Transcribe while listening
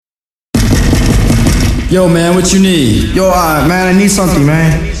Yo, man, what you need? Yo, man, I need something,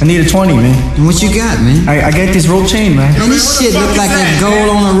 man. I need a 20, man. What you got, man? I got this rope chain, man. Man, this shit look like that gold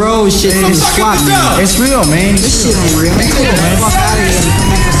on the road shit from the swap meet. It's real, man. This shit ain't real, man. Get the fuck out of here and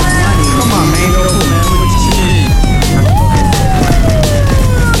come back with some money. Come on, man.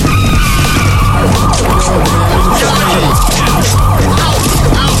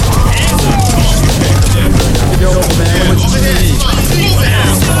 Yo, man, what you need? Yo, man, what you need?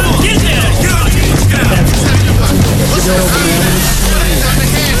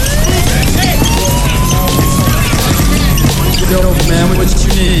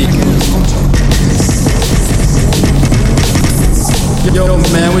 Yo,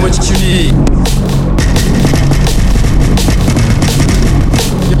 man, what you need? Yo, man, what you need?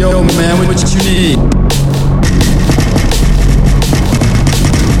 Yo, man, what you need?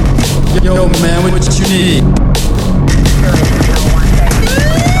 Yo, man, what you need?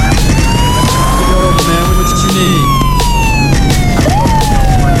 Yo, man, what you need?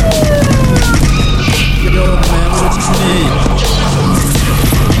 Yo, man, what you need?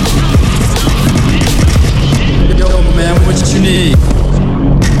 Yo, man, what you need?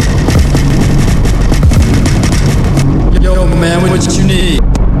 Yo, man, what you need?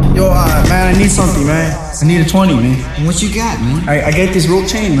 Yo, man, I need something, man. I need a 20, man. What you got, man? I got this rope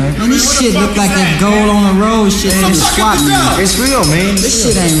chain, man. Man, this shit look like that gold on the road shit from the swap meet. It's real, man. This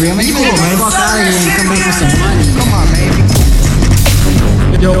shit ain't real, man. Get the fuck out of here and come back with some money. Come on, man.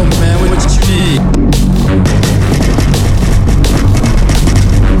 Yo, man, what you need?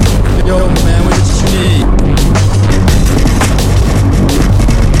 Yo, man, what you need?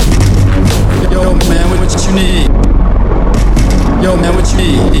 Yo, man, what you need? Yo, man, what you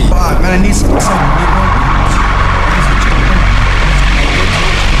need? Man, I need something.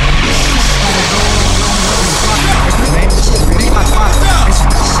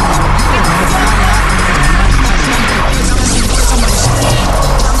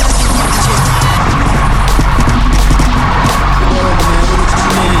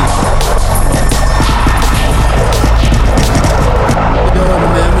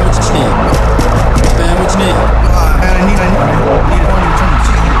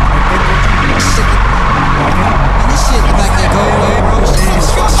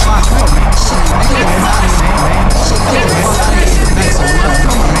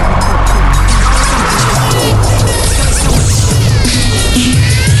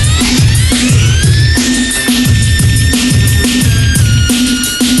 Everything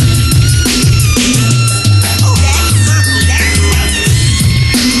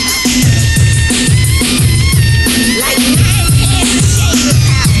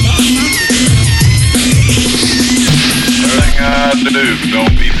I do gonna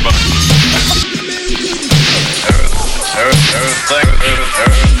be fun.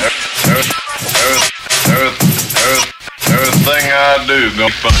 Everything I do gonna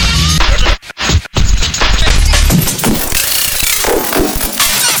be fun.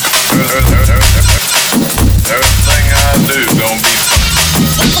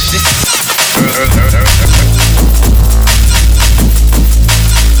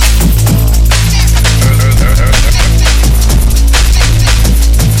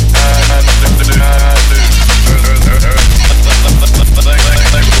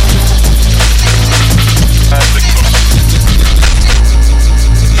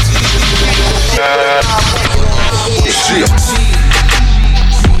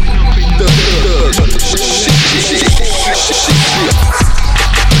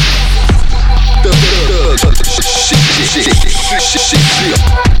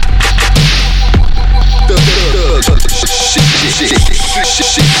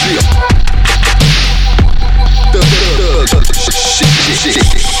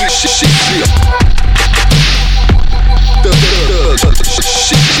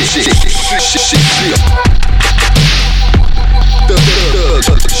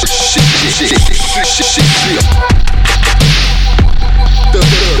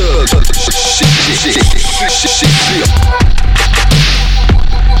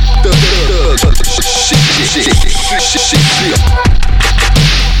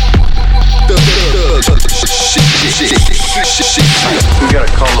 We got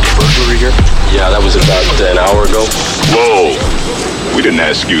a call of burglary here? Yeah, that was about an hour ago. Whoa! We didn't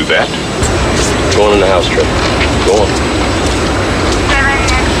ask you that. Going in the house, Trip. Go on.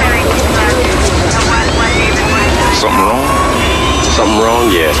 Something wrong? Something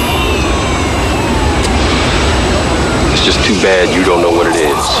wrong? Yeah. It's just too bad you don't know what it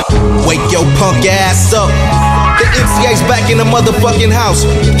is. Wake your punk ass up. The MCA's back in the motherfucking house.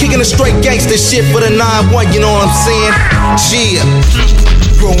 Kicking a straight gangster shit for the 9-1, you know what I'm saying? Yeah.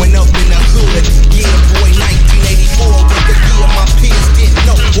 Growing up in the hood, yeah, boy,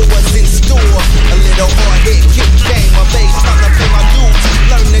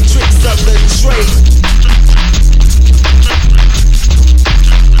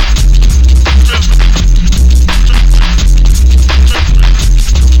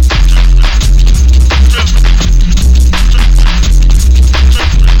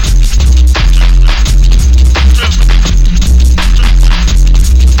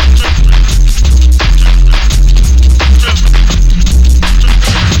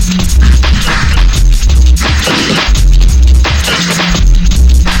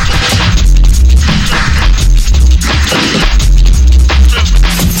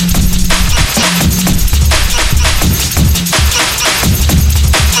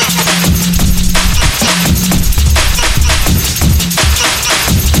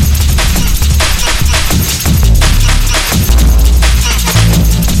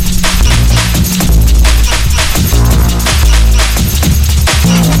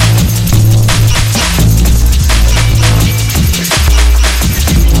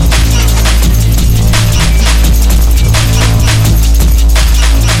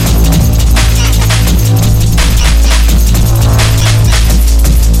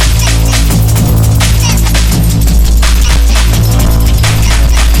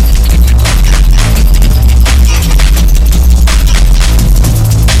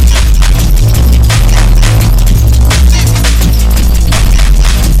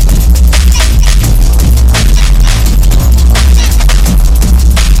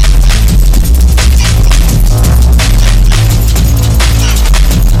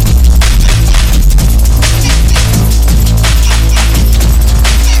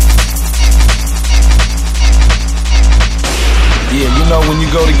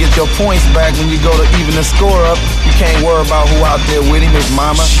 points back when you go to even the score up. You can't worry about who out there with him, his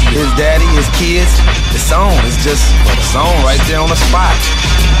mama, his daddy, his kids. The song is just a song right there on the spot.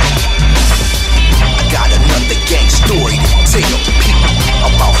 I got another gang story to tell people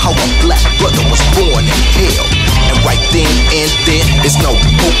about how a black brother was born in hell. And right then and there, there's no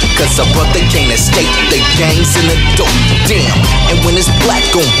hope, cause a brother can't escape the gangs in the dope. Damn, and when it's black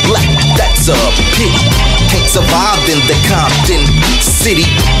on black, that's a pity. Can't survive in the Compton city.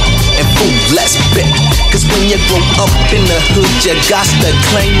 And fool, let's bet, cause when you grow up in the hood, you got to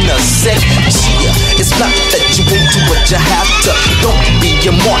claim the set. Yeah, it's not that you want to, but you have to. Don't be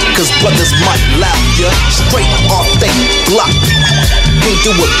your mark, cause brothers might laugh you straight off they block. Can't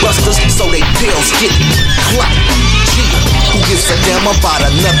do it busters, so they tails get clocked. Yeah, who gives a damn about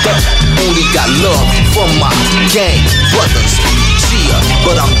another? Only got love for my gang brothers. Yeah,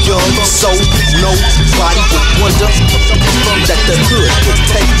 but I'm young, so nobody would wonder that the hood would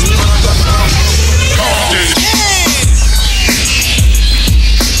take me.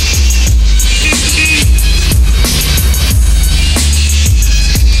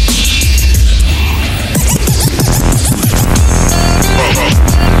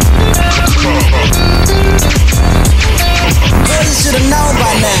 Should've known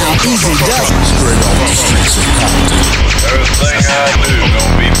by now. Easy does. Straight off the streets of Compton. Everything I do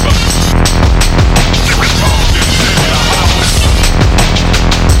gonna be fun.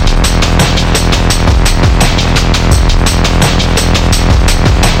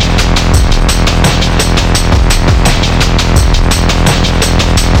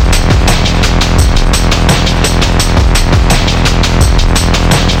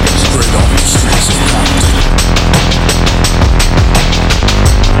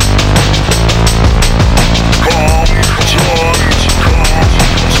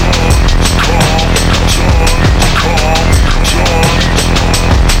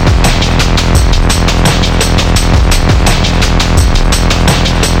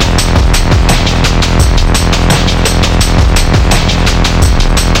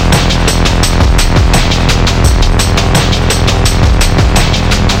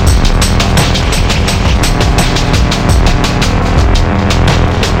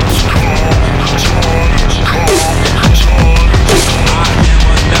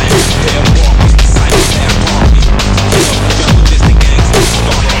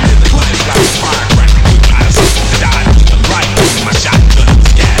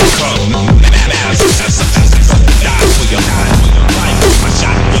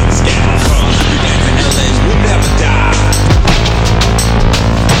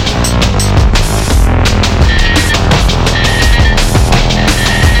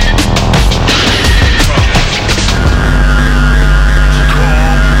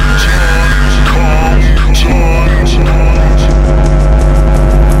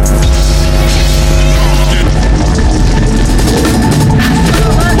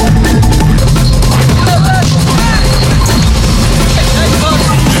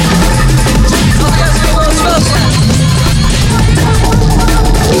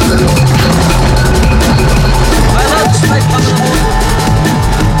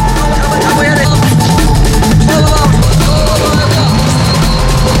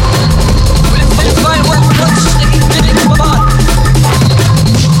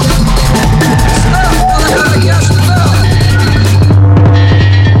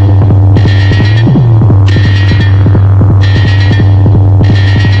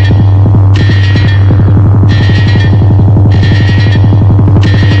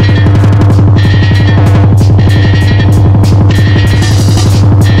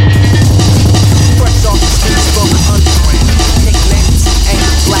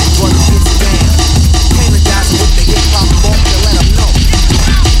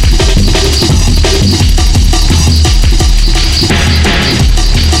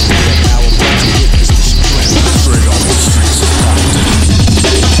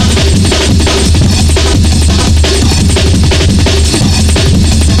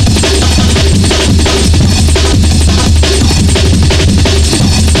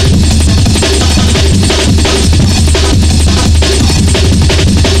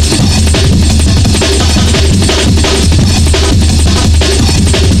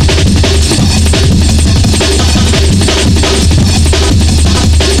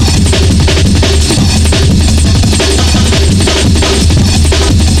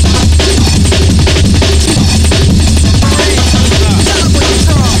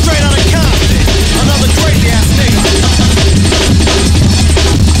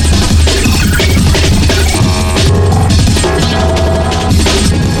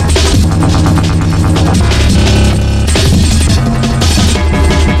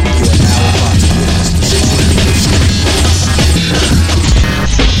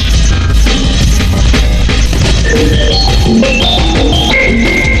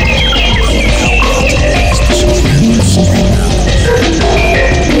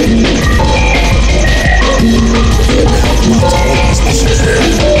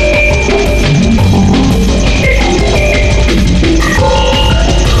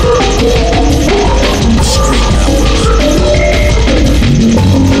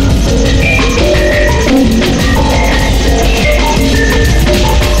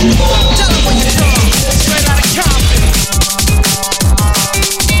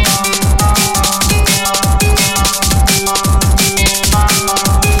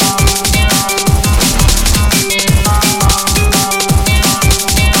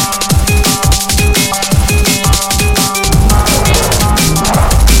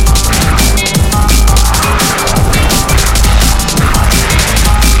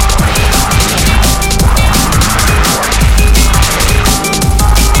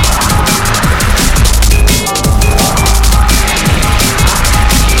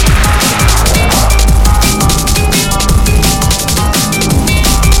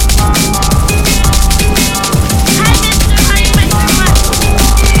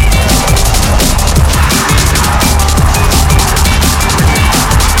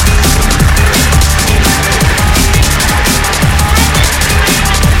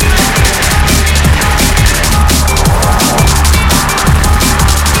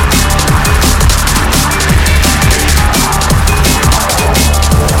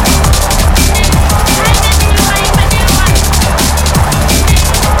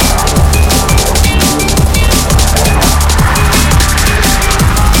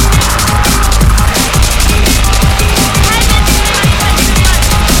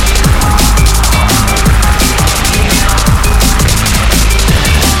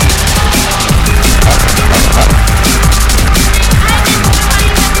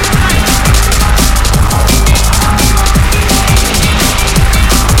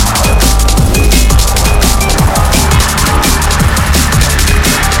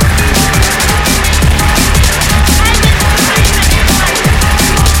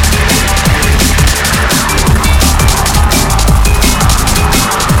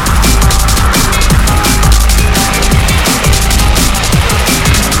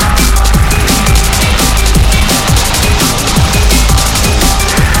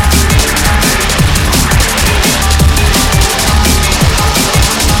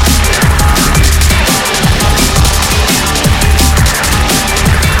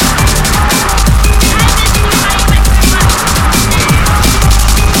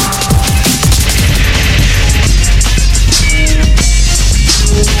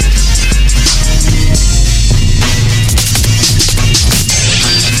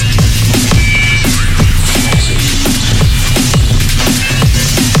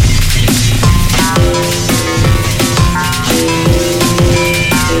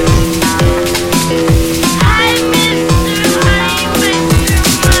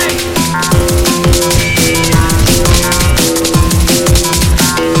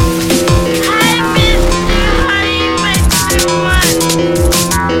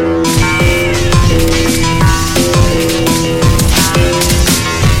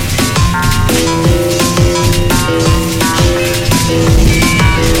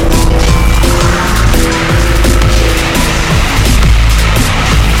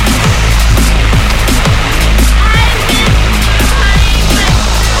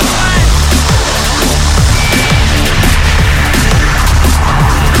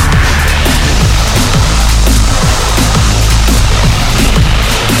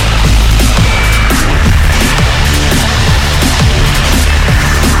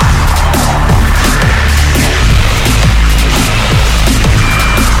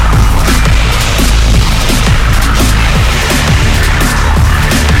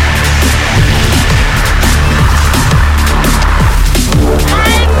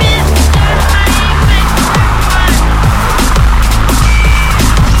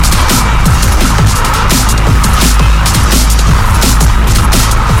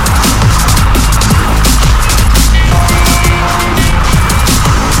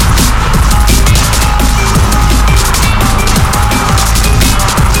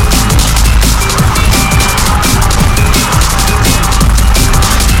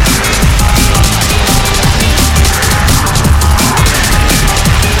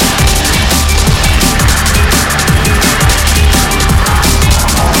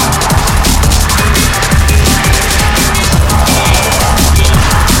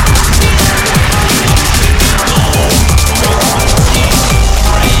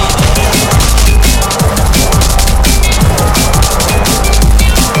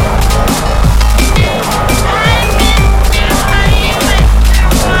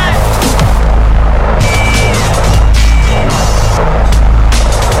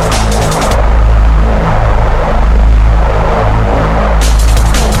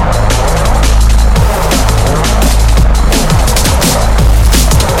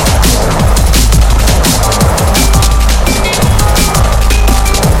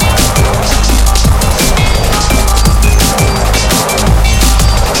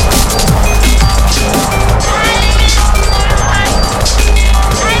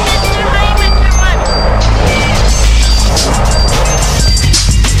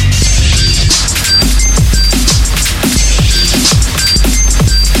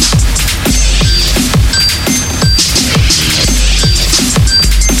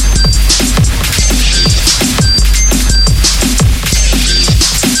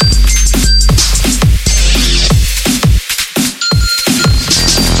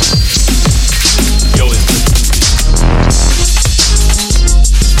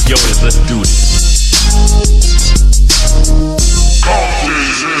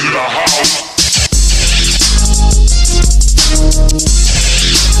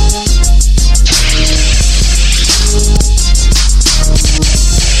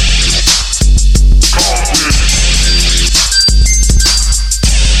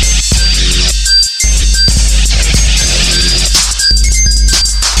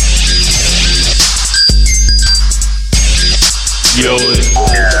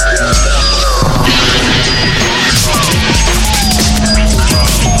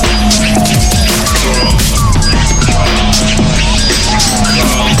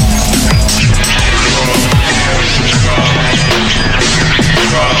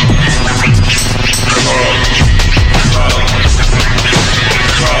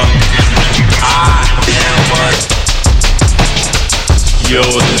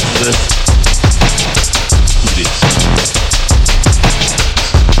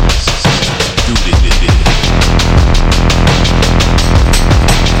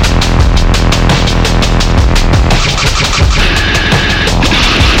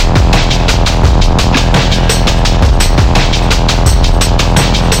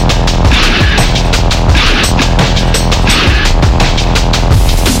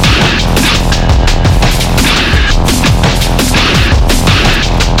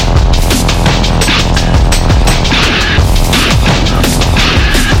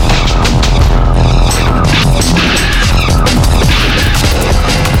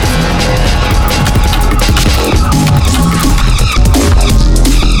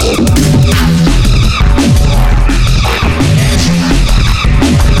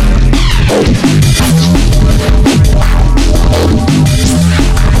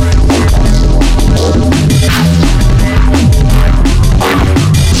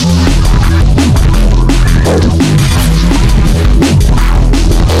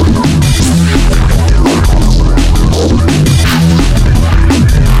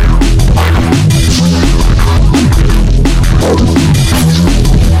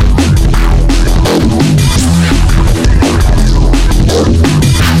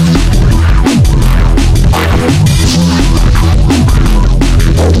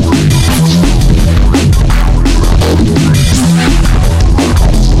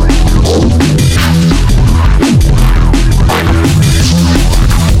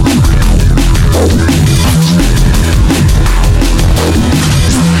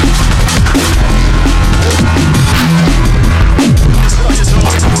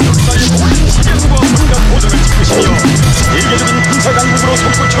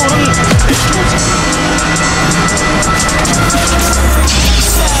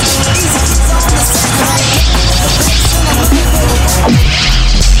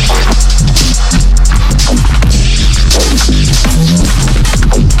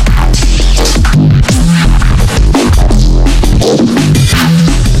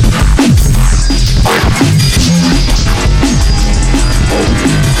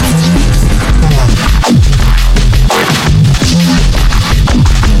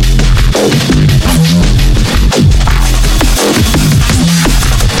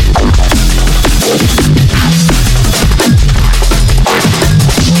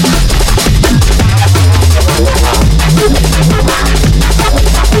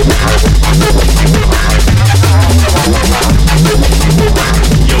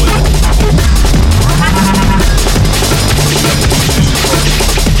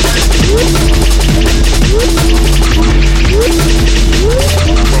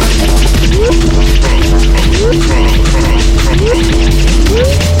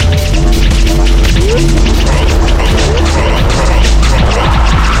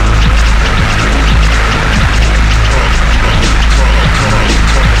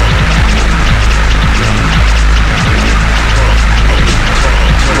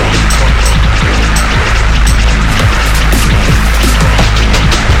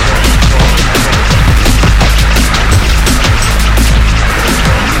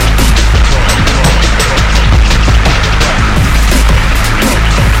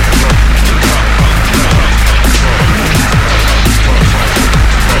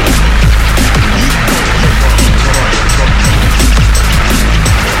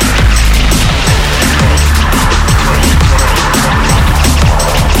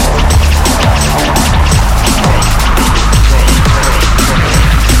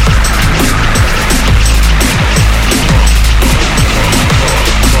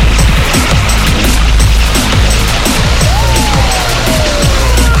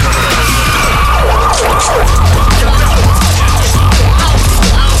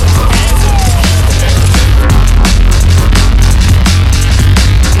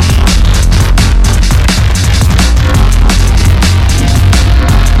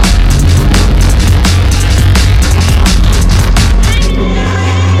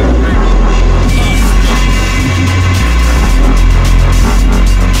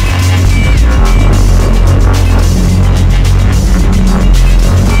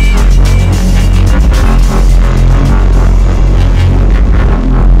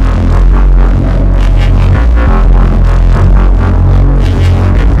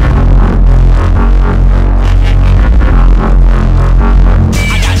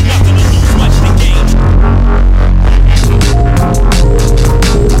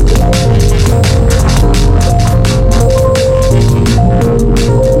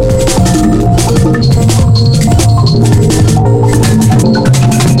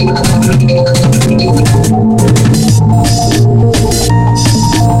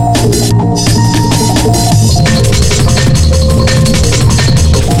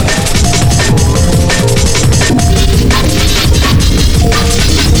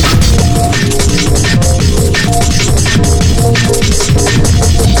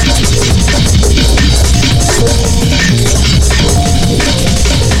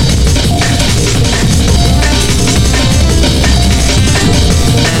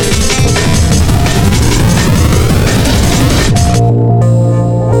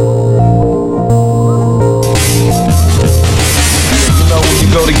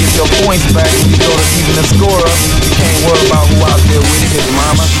 score up, you can't worry about who out there with him, his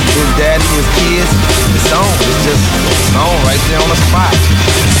mama, his daddy, his kids. The song is just a song right there on the spot.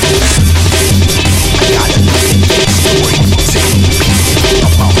 I got a story to tell you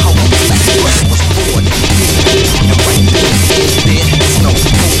about how a black brother was born and right there, there's no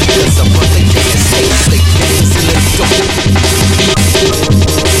hope because a brother can't stay play games in the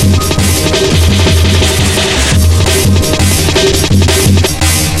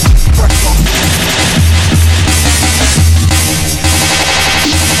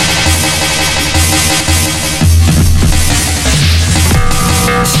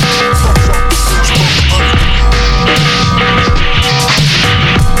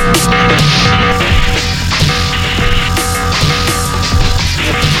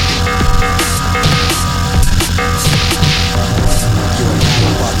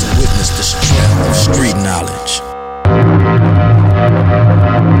street knowledge.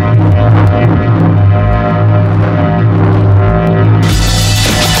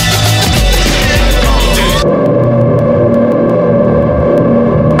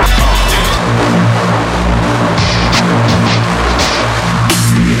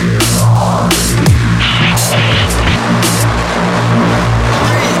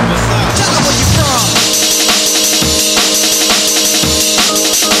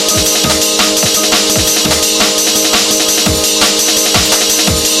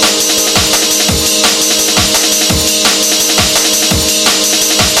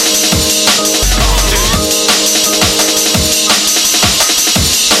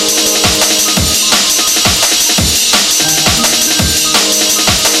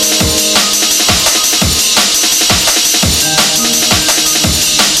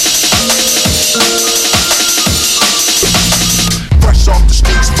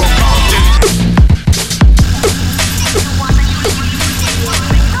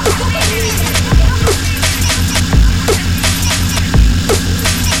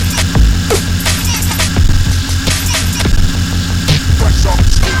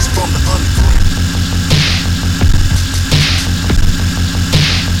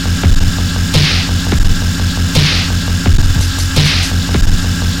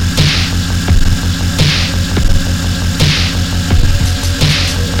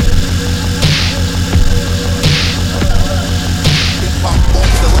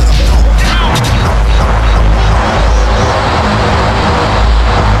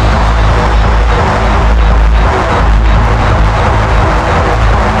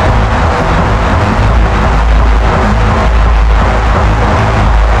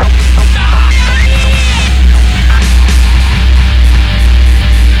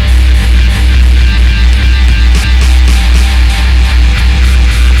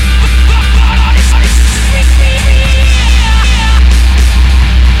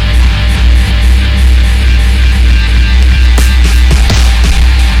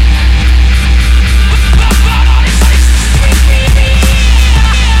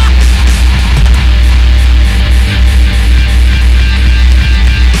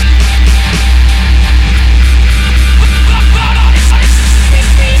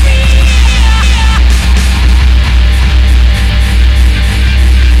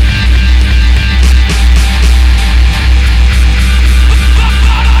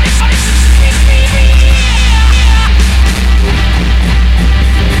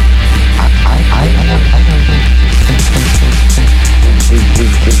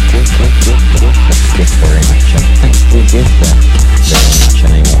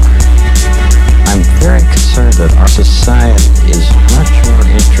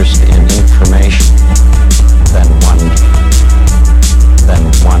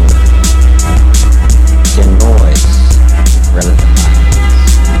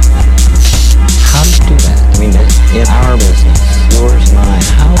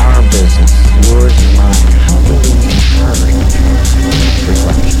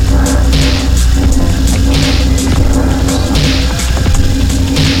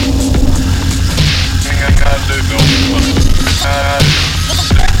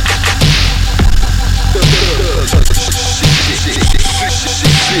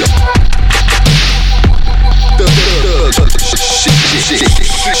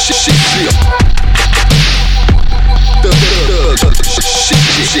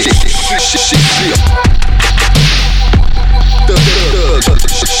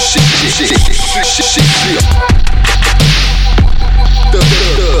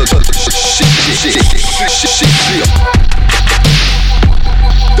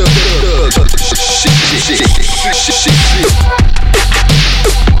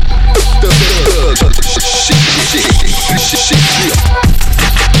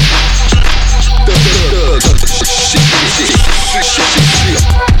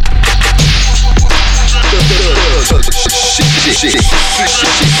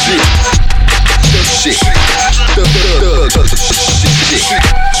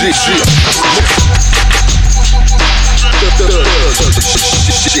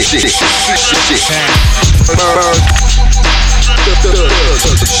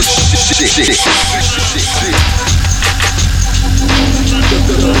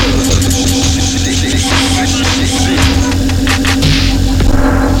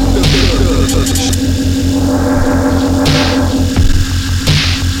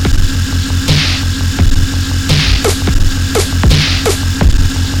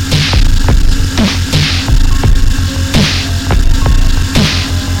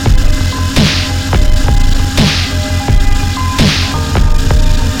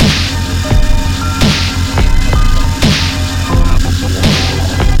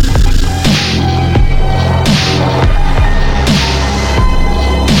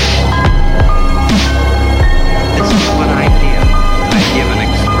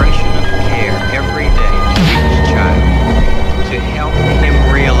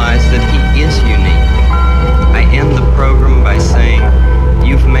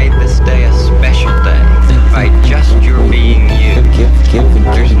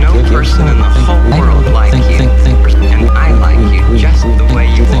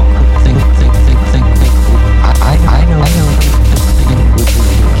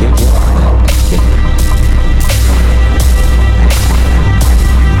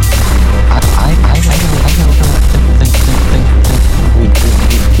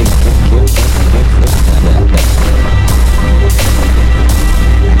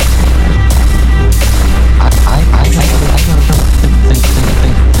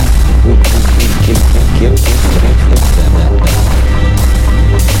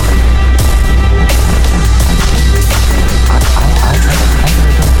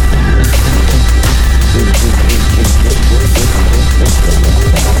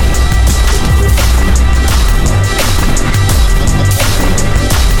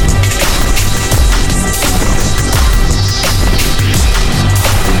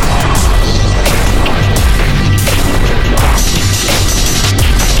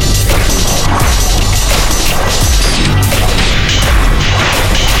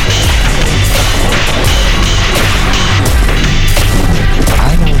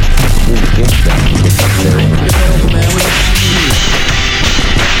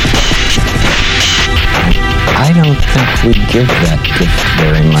 we give that gift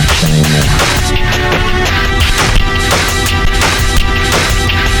very much anymore.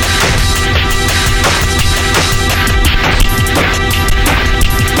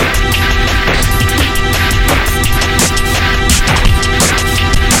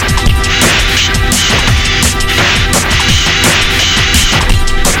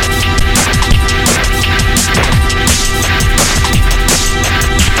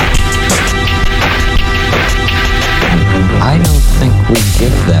 I don't think we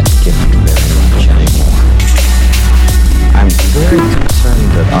give that gift very much anymore. I'm very concerned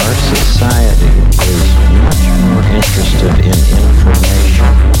that our society is much more interested in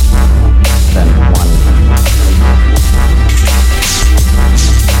information than wonder.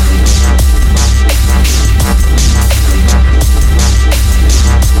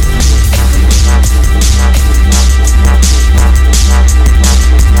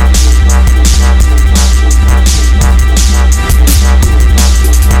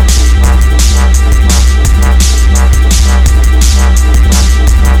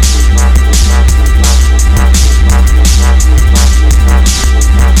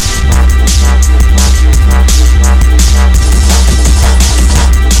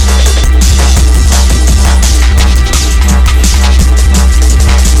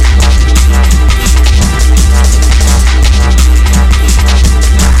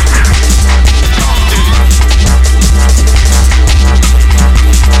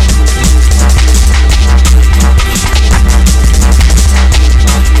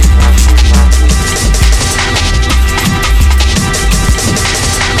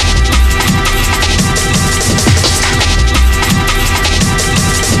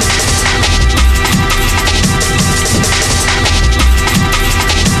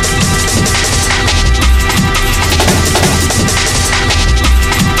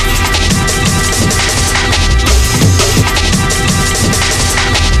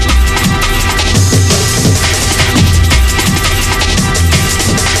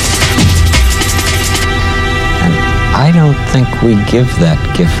 I don't think we give that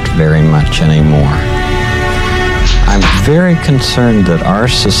gift very much anymore. I'm very concerned that our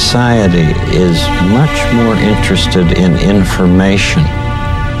society is much more interested in information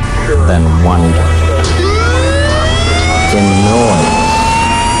than wonder, in noise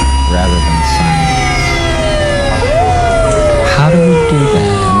rather than silence. How do we do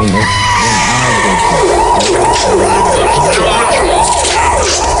that?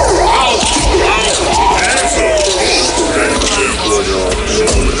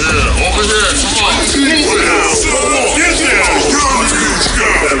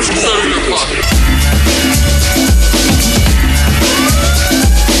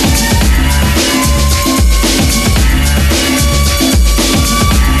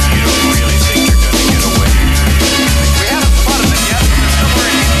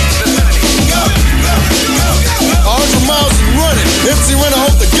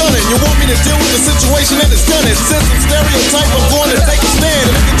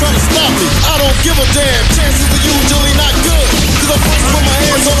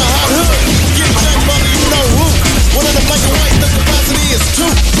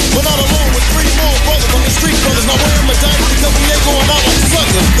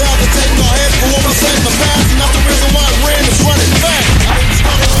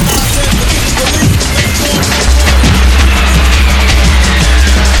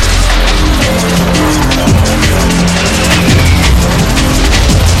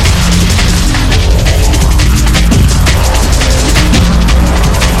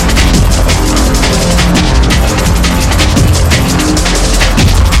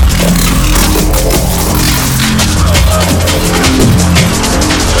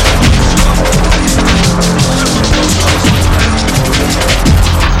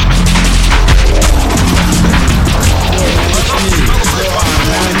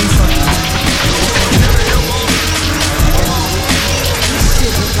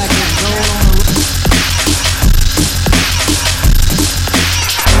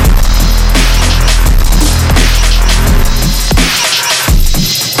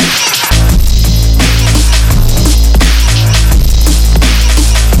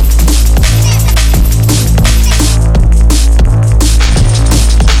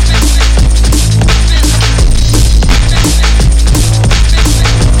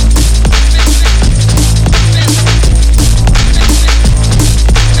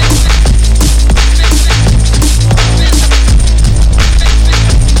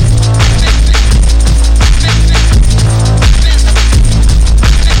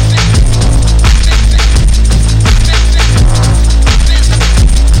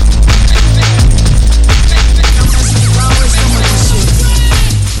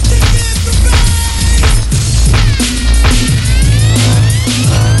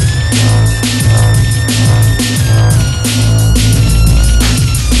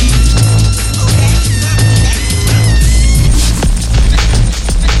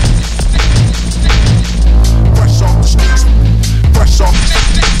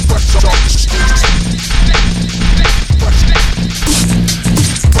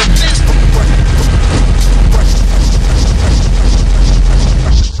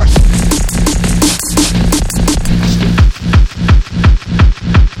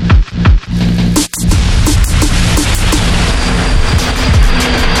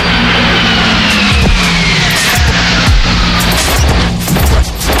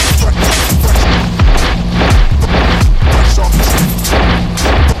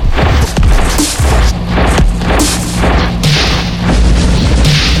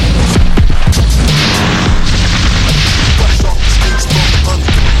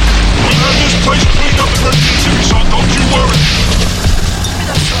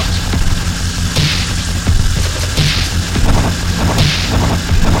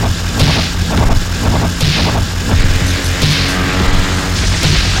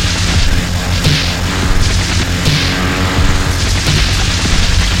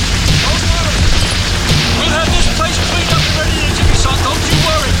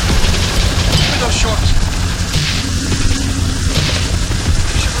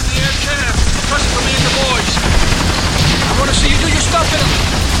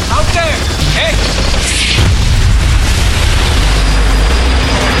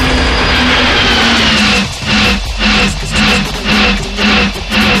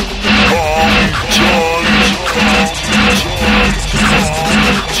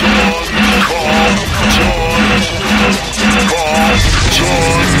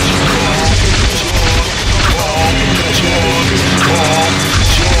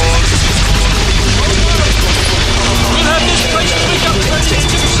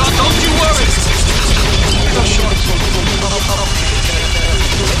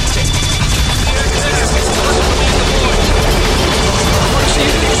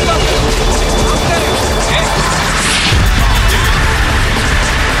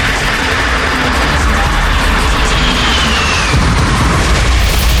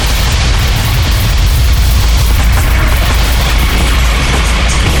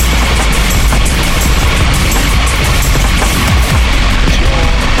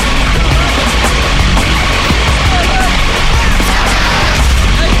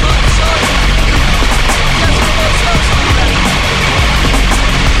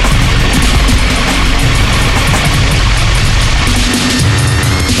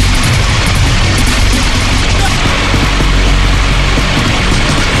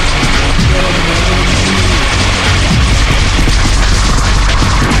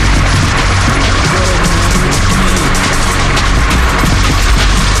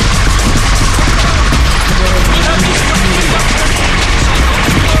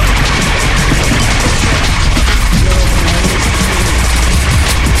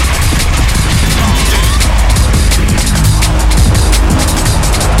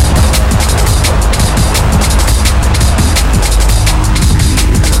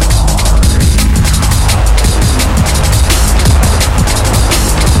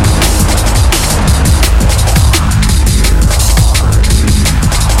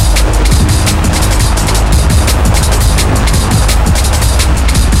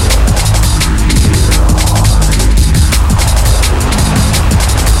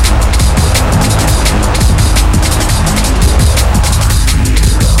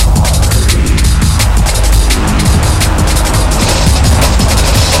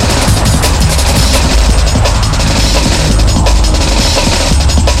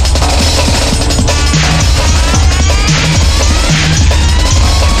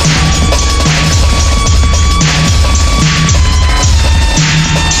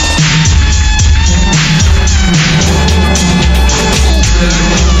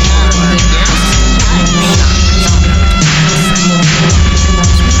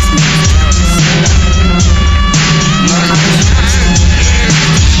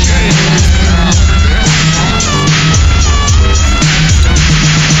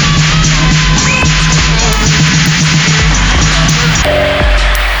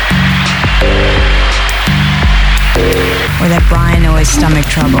 Stomach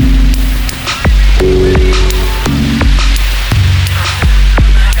trouble.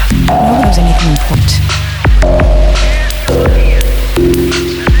 I hope it was anything important.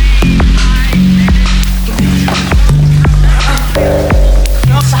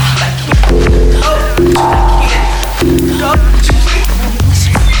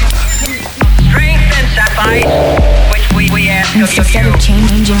 Strength and sacrifice, which we ask of you. Instead of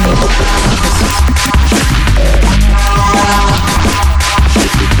changing the...